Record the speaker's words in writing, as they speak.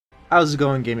How's it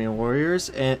going, Gaming Warriors?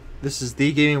 And this is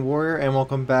the Gaming Warrior, and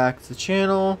welcome back to the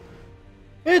channel.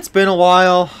 It's been a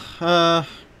while. All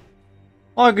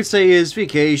I could say is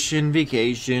vacation,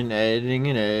 editing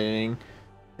and editing.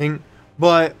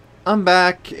 But I'm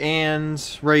back and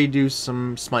ready to do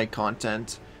some Smite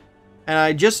content. And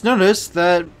I just noticed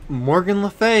that Morgan Le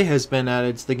Fay has been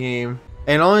added to the game.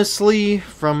 And honestly,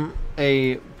 from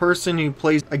a person who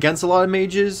plays against a lot of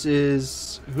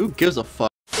mages, who gives a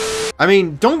fuck? I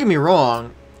mean, don't get me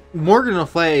wrong, Morgan Le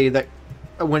Fay, that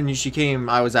when she came,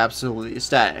 I was absolutely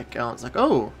ecstatic. And I was like,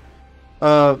 oh,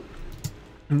 a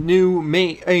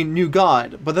new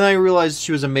god. But then I realized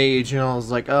she was a mage, and I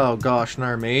was like, oh gosh,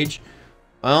 another mage.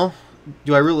 Well,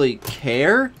 do I really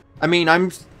care? I mean,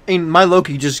 my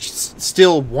Loki just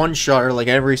still one-shot her like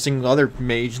every single other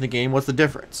mage in the game. What's the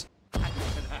difference? Killing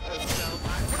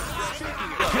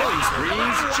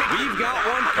sprees, we've got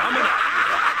one coming up.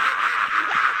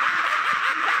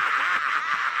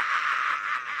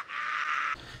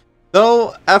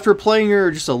 Though, after playing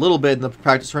her just a little bit in the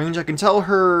practice range, I can tell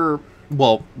her,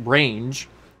 well, range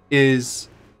is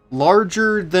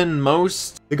larger than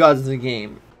most the gods in the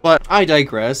game. But I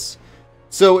digress.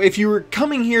 So if you were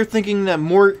coming here thinking that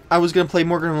I was going to play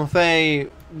Morgan Le Fay,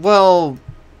 well,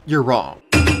 you're wrong.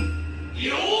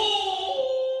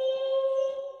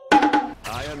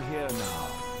 I am here now,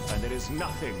 and there is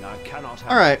nothing I cannot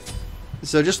have. Alright,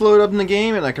 so just load up in the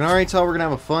game, and I can already tell we're going to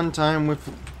have a fun time with,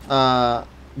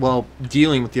 well,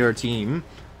 dealing with the other team.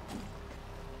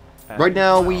 Right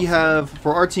now we have,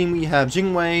 for our team, we have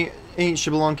Jingwei,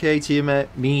 Shibalonke,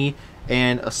 Tiamat, me,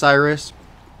 and Osiris.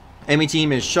 Enemy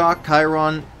team is Shock,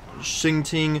 Chiron,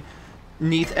 Xingting,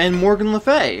 Neath, and Morgan Le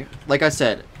Fay. Like I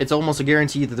said, it's almost a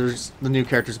guarantee that the new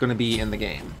character is going to be in the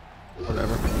game.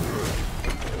 Whatever.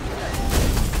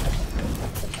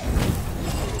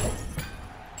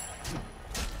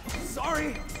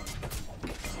 Sorry.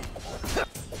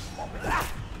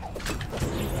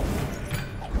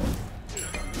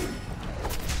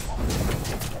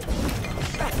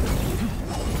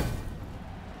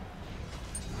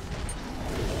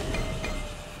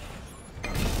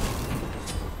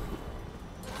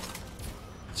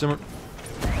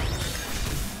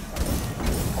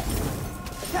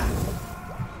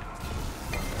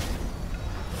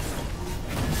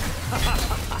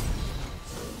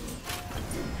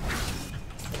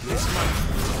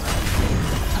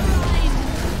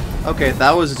 Okay, that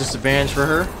was a disadvantage for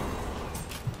her.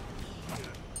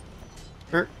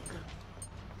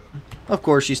 Of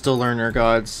course, she's still learning her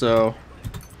gods, so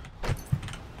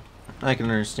I can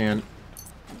understand.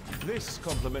 This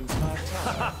compliments my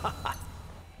time.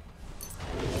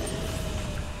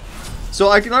 So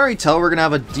I can already tell we're gonna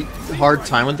have a hard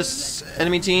time with this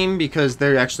enemy team because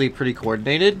they're actually pretty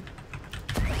coordinated.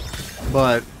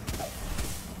 But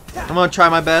I'm gonna try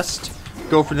my best.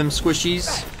 Go for them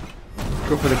squishies.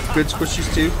 Go for the good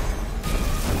squishies too.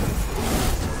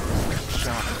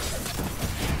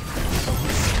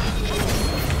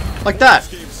 Like that.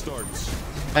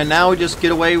 And now we just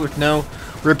get away with no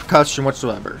repercussion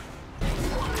whatsoever.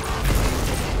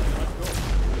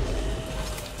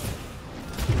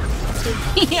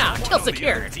 Yeah, kill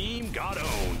secured. Team got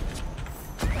owned.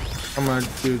 I'm gonna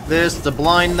do this to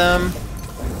blind them.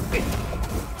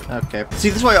 Okay. See,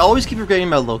 this is why I always keep forgetting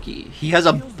about Loki. He has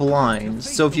a blind,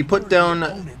 so if you put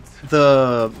down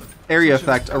the area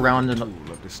effect around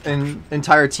an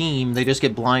entire team, they just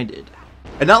get blinded.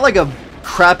 And not like a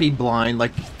crappy blind,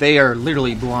 like they are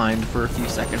literally blind for a few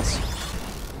seconds.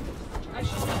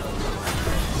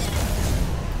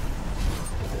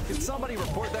 Can somebody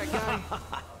report that guy?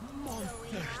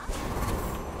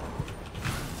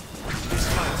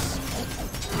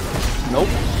 Nope.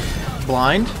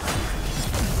 Blind.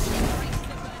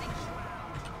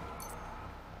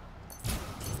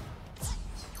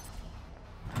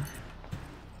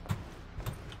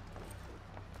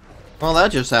 Well,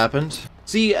 that just happened.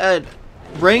 See, at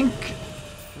rank,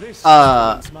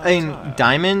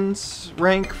 diamonds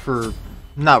rank for,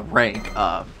 not rank,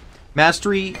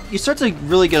 mastery, you start to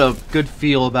really get a good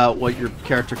feel about what your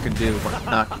character can do and what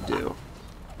not can do.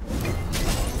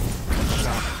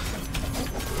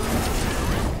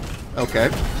 Okay.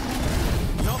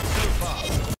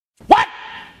 What?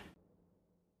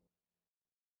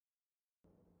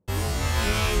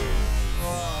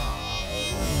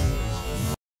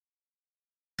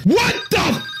 What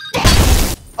the fuck?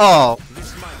 Oh.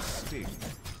 This might sting.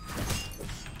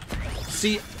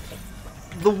 See,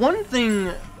 the one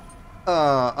thing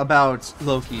about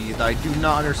Loki that I do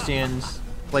not understand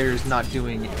players not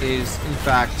doing is, in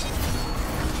fact,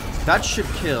 that should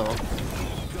kill.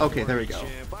 Okay, there we go.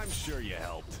 I'm sure you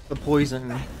helped. The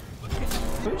poison.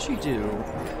 What did she do?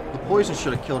 The poison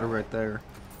should have killed her right there.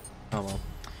 Oh well.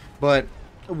 But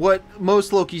what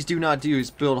most Lokis do not do is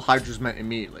build Hydra's Met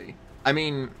immediately. I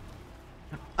mean,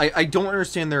 I don't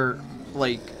understand their,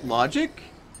 like, logic.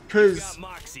 Because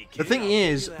the thing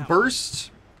is,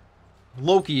 Burst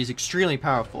Loki is extremely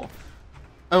powerful.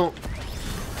 Oh,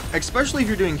 especially if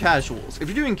you're doing casuals. If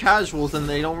you're doing casuals, then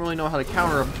they don't really know how to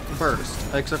counter a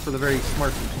burst, except for the very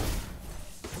smart people.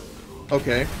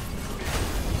 Okay.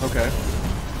 Okay.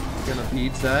 Gonna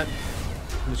beads that.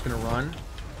 I'm just gonna run.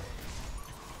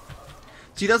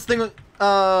 See, that's the thing with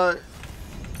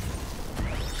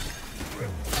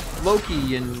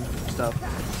Loki and stuff.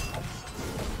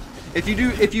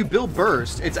 If you build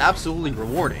burst, it's absolutely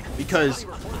rewarding, because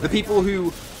the people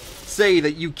who say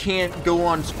that you can't go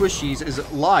on squishies is a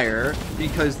liar,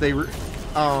 because they you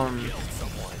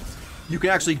can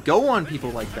actually go on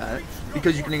people like that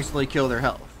because you can instantly kill their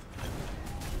health.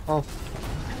 Oh,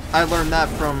 I learned that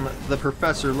from the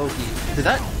Professor Loki.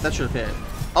 That should have hit.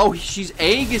 Oh, she's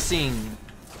Aegissing.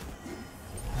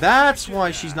 That's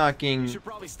why she's not getting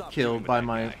killed by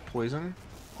my poison.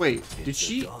 Wait, did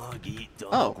she? Oh,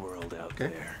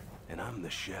 okay.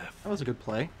 That was a good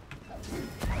play.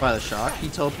 By the shock, he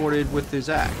teleported with his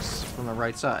axe from the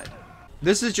right side.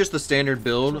 This is just the standard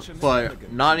build,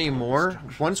 but not anymore.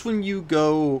 Once when you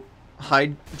go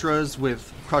Hydras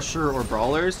with Crusher or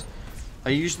Brawlers, I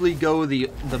usually go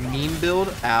the meme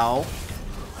build. Ow.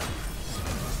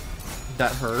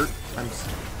 That hurt.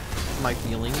 My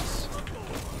feelings.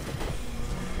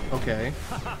 Okay.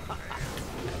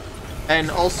 And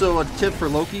also a tip for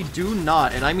Loki, do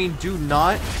not, and I mean do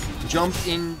not, jump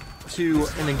into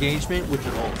an engagement with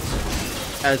an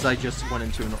ult. As I just went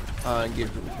into an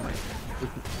engagement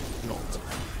with an ult.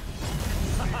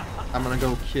 I'm gonna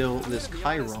go kill this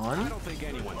Chiron.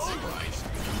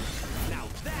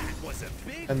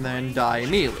 And then die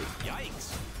immediately.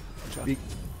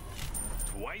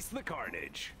 Twice the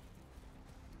carnage.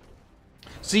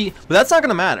 See, but that's not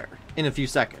gonna matter in a few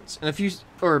seconds. In a few,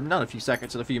 or not a few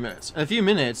seconds, in a few minutes. In a few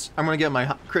minutes, I'm gonna get my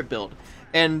crit build.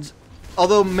 And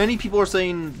although many people are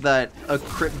saying that a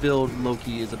crit build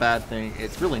Loki is a bad thing,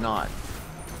 it's really not.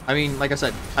 I mean, like I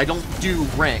said, I don't do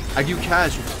rank. I do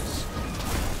casuals.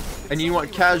 And you know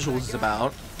what casuals is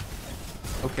about.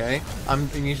 Okay, I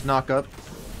need to knock up.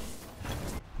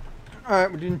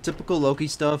 Alright, we're doing typical Loki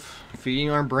stuff. Feeding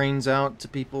our brains out to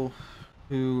people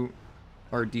who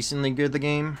are decently good at the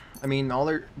game. I mean,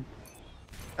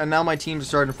 and now my teams are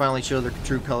starting to finally show their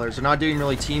true colors. They're not doing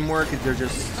really teamwork, they're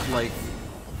just like...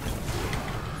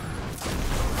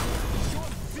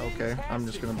 Okay, I'm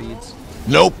just gonna beads.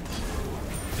 Nope.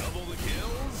 Double the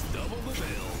kills, double the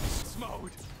bills.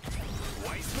 Smote.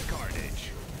 Twice the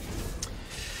carnage.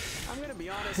 I'm gonna be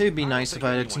honest. It'd be nice if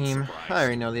I had a team. I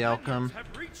already know the outcome.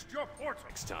 Have reached your port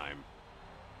next time.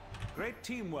 Great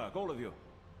teamwork, all of you.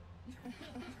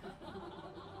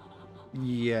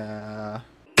 Yeah.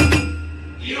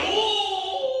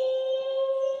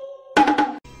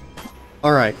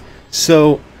 Alright,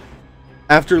 so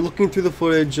after looking through the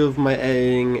footage of my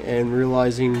editing and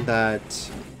realizing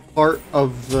that part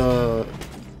of the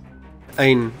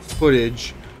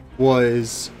footage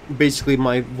was basically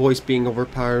my voice being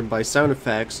overpowered by sound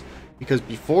effects, because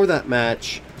before that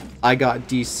match I got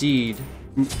DC'd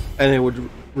and it would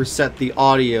reset the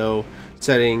audio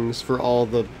settings for all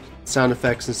the sound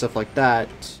effects and stuff like that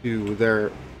to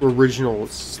their original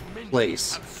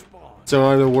place. So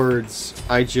in other words,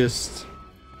 I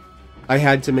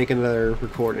had to make another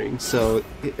recording. So,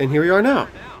 and here we are now.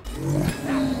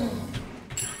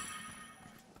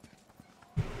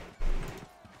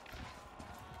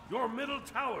 Your middle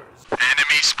towers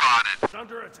Enemy spotted.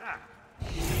 under attack.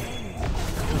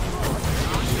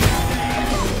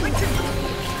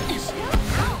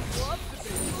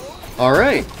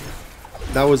 Alright.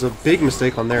 That was a big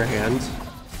mistake on their hand.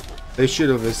 They should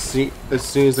have, as soon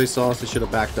as they saw us, they should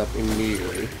have backed up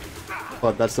immediately.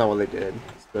 But that's not what they did.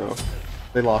 So,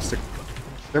 they lost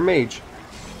their mage.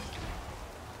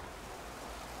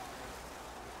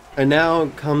 And now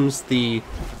comes the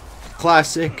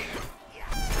classic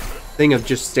thing of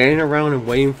just standing around and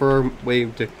waiting for a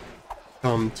wave to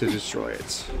come to destroy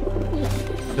it.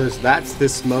 Because that's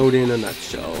this mode in a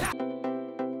nutshell.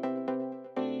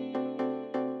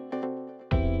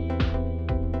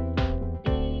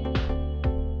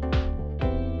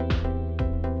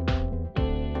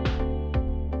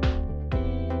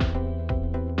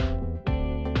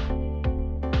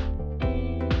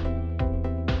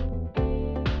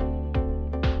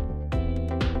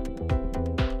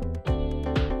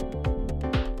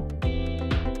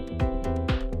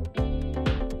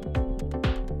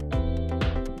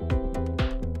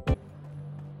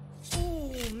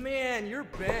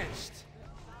 benched.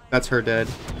 That's her dead.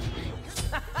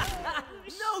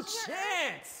 No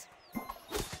chance.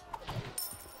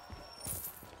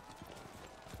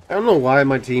 I don't know why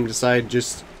my team decided to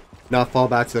just not fall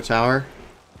back to the tower.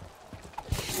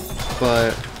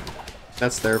 But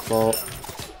that's their fault.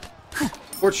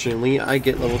 Fortunately, I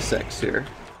get level 6 here.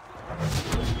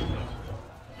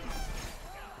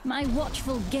 My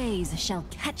watchful gaze shall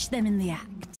catch them in the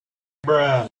act.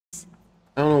 Bruh.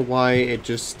 I don't know why it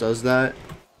just does that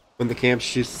when the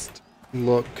camps just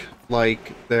look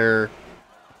like they're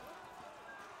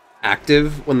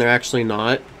active when they're actually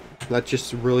not. That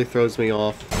just really throws me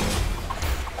off.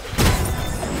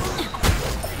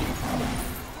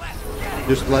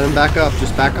 Just let him back up.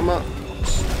 Just back him up.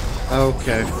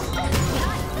 Okay.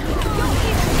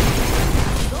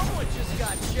 Someone just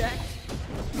got checked.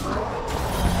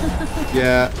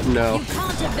 Yeah, no. You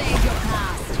can't evade your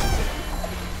past.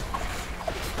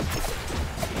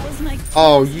 Was my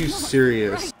Oh, past you not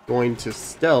serious? right? Going to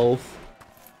stealth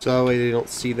so that way they don't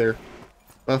see their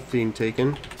buff being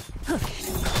taken.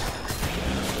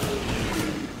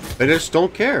 They just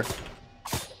don't care.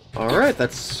 Alright,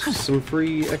 that's some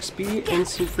free XP and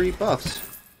some free buffs.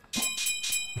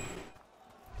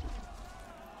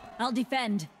 I'll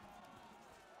defend.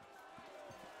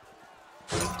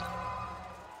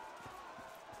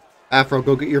 Afro,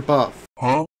 go get your buff.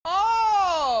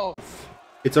 Oh!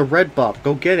 It's a red buff.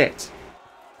 Go get it.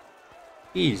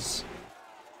 Jeez.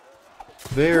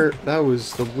 There, that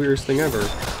was the weirdest thing ever.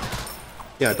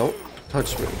 Yeah, don't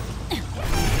touch me.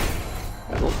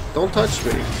 Don't touch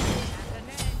me.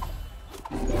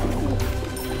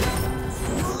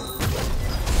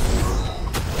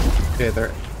 Okay,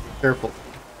 they're careful.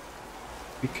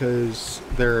 Because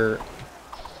they're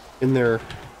in their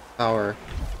tower.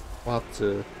 We'll have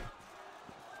to...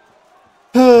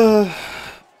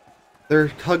 They're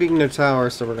hugging the tower,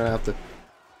 so we're gonna have to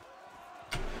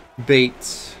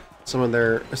bait some of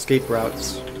their escape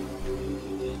routes.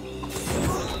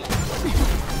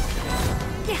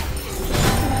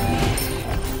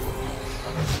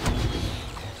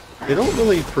 They don't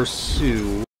really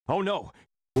pursue. Oh no!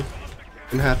 It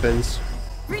happens.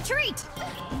 Retreat!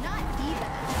 Not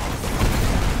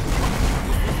even.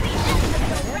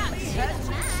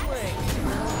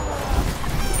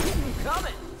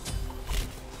 Coming!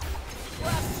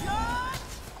 Left shot!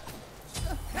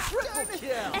 Triple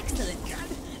kill! Excellent.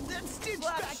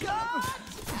 Left shot!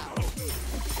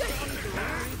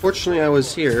 Fortunately, I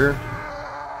was here.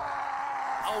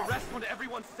 I'll rest when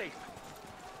everyone's safe.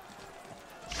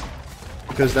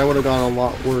 Because that would have gone a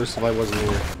lot worse if I wasn't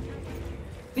here.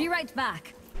 Be right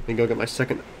back. And go get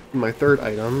my third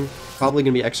item. Probably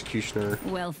gonna be Executioner.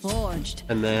 Well forged.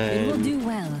 And It will then do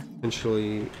well.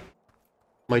 eventually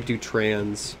might do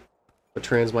Trans. But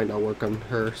Trans might not work on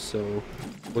her, so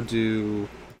we'll do...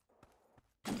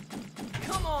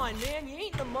 Come on, man, you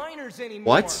ain't in the minors anymore.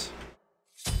 What?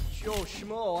 Joe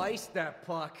Schmo iced that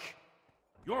puck.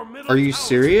 Your middle Are you tower's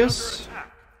serious? under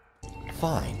attack.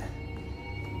 Fine.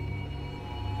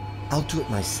 I'll do it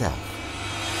myself.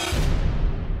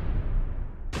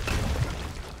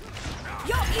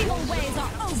 Your evil ways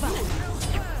are over.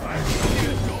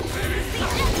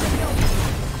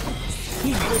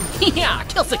 Yeah,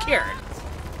 kill secured.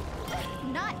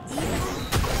 Not even.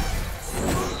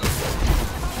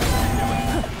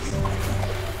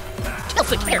 Kill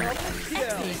secured.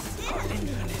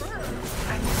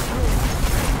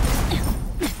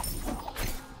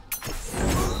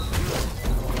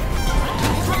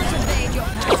 Can't evade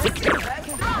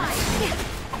your past.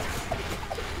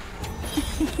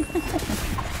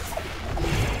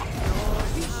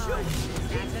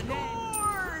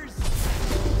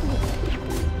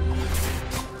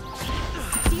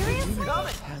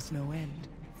 Seriously? Has no end.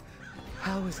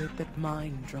 How is it that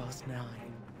mine draws nigh?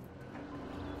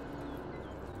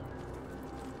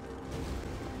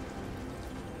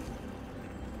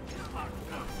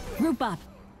 Group up.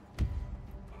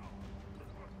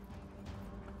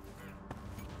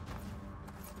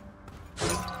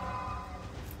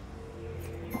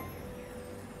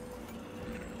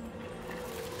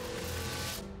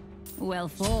 Well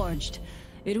forged.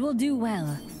 It will do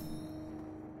well.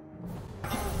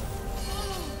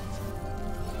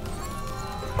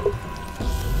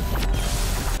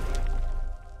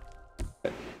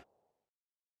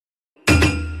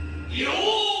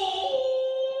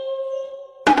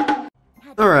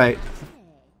 Alright.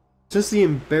 Since the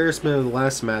embarrassment of the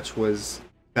last match was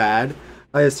bad,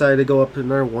 I decided to go up to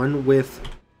another one with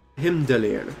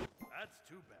Himdalir. That's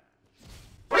too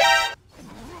bad.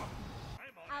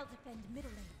 I'll defend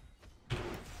middle lane.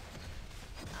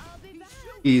 I'll be back.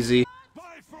 Easy.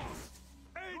 Bifrost,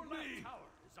 aid me! Tower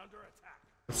is under attack.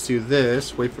 Let's do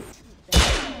this. Wait for.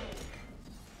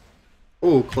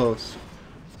 Oh, close.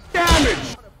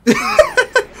 Damage!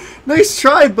 Nice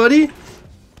try, buddy.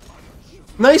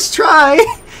 Nice try.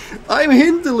 I'm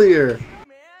Hindelier.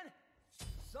 Man,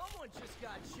 someone just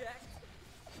got checked.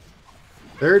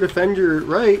 There, defend your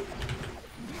right.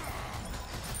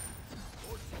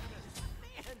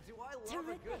 Man, do I love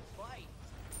a good fight.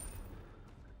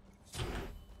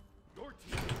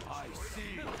 I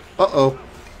see. Uh-oh.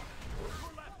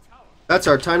 That's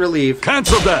our time to leave.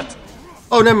 Cancel that!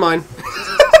 Oh, never mind.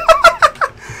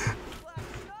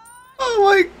 Oh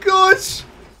my gosh.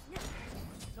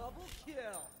 Double kill.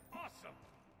 Awesome.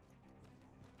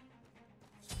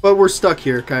 But we're stuck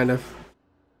here, kind of.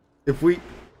 If we...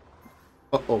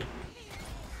 Uh-oh.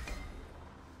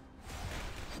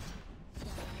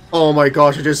 Oh my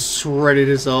gosh, I just shredded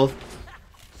himself.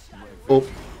 Oh.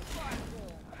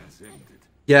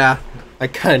 Yeah, I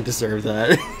kind of deserve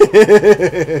that.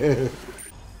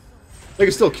 I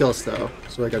can still kill us though,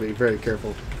 so I gotta be very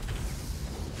careful.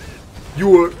 You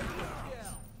were... Teamwork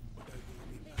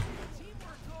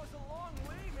goes a long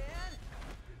way, man.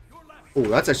 Oh,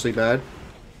 that's actually bad.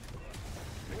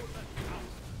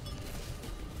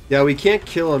 Yeah, we can't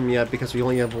kill him yet because we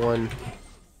only have one. Got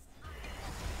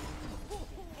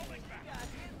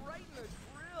hit right in the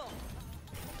grill.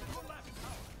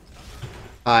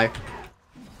 Hi.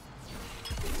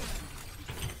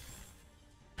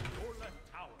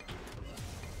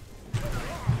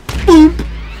 Boop!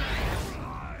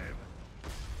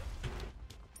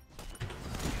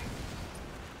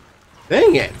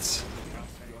 Dang it!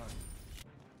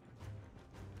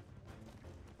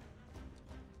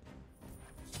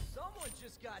 Someone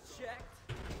just got checked.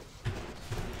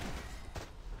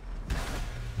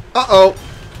 Uh-oh.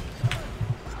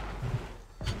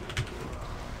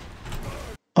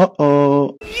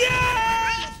 Uh-oh.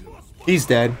 He's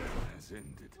dead.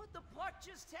 What the fuck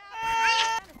just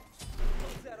happened?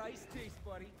 What's that ice taste,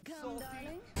 buddy?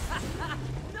 Salty?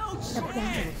 No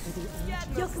chance! Get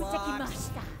in the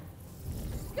box.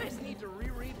 You guys need to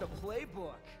reread the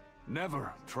playbook.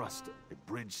 Never trust a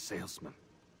bridge salesman.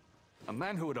 A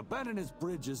man who would abandon his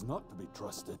bridge is not to be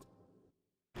trusted.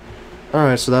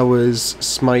 Alright, so that was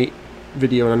Smite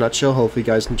video in a nutshell. Hopefully you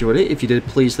guys enjoyed it. If you did,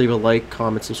 please leave a like,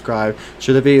 comment, subscribe.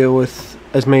 Share the video with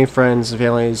as many friends and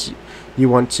family as you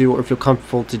want to, or feel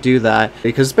comfortable to do that.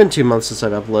 Because it's been 2 months since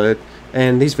I've uploaded,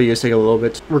 and these videos take a little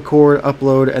bit to record,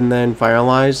 upload, and then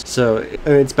finalize. So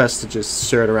it's best to just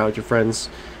share it around with your friends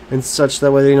and such,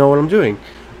 that way they know what I'm doing.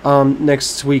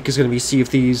 Next week is going to be Sea of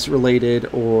Thieves related,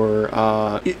 or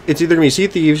it's either going to be Sea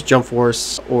of Thieves, Jump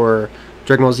Force, or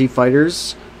Dragon Ball Z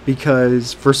Fighters.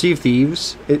 Because for Sea of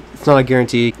Thieves, it's not a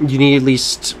guarantee. You need at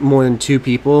least more than 2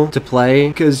 people to play,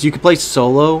 because you can play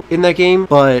solo in that game,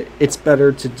 but it's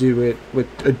better to do it with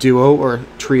a duo or a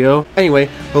trio. Anyway,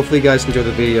 hopefully you guys enjoyed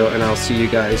the video, and I'll see you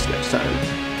guys next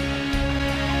time.